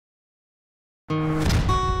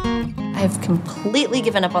I've completely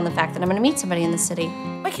given up on the fact that I'm gonna meet somebody in the city.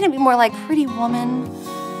 Why can't it be more like Pretty Woman?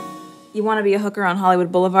 You want to be a hooker on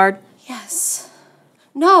Hollywood Boulevard? Yes.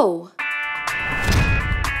 No.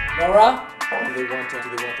 Laura? Do they want the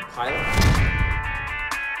pilot?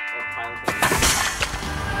 Or pilot?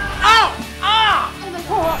 Ow! Ah!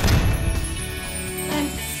 I'm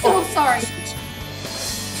so sorry.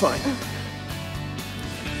 Fine.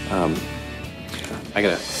 I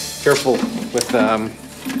gotta careful with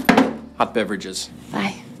hot beverages.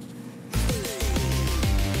 Bye.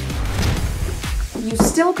 You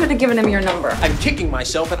still could have given him your number. I'm kicking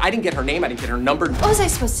myself that I didn't get her name, I didn't get her number. What was I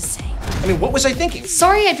supposed to say? I mean, what was I thinking?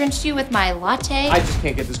 Sorry I drenched you with my latte. I just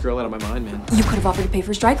can't get this girl out of my mind, man. You could have offered to pay for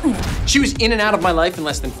his dry cleaning. She was in and out of my life in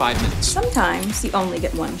less than 5 minutes. Sometimes you only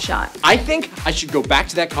get one shot. I think I should go back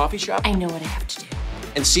to that coffee shop I know what I have to do.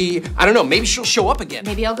 and see, I don't know, maybe she'll show up again.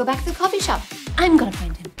 Maybe I'll go back to the coffee shop. I'm gonna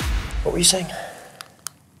find him. What were you saying?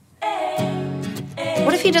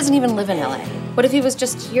 What if he doesn't even live in LA? What if he was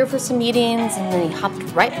just here for some meetings and then he hopped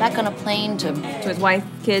right back on a plane to his wife,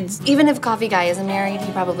 kids. Even if Coffee Guy isn't married,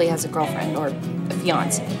 he probably has a girlfriend or a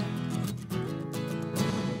fiance.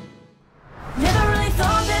 Never really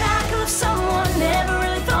thought that I could love someone, never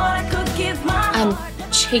really thought I could give my I'm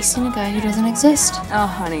chasing a guy who doesn't exist. Oh,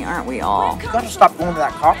 honey, aren't we all? You gotta stop going to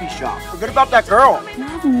that coffee shop. Forget about that girl. You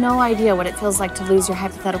have no idea what it feels like to lose your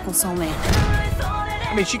hypothetical soulmate.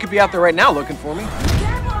 I mean, she could be out there right now looking for me.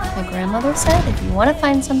 My grandmother said if you want to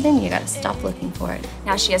find something, you gotta stop looking for it.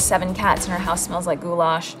 Now she has 7 cats and her house smells like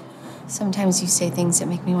goulash. Sometimes you say things that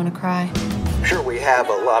make me want to cry. Sure, we have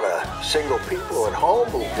a lot of single people at home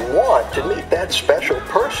who want to meet that special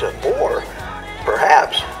person, or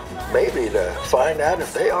perhaps maybe to find out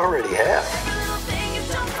if they already have.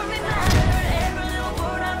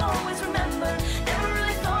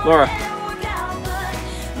 Laura,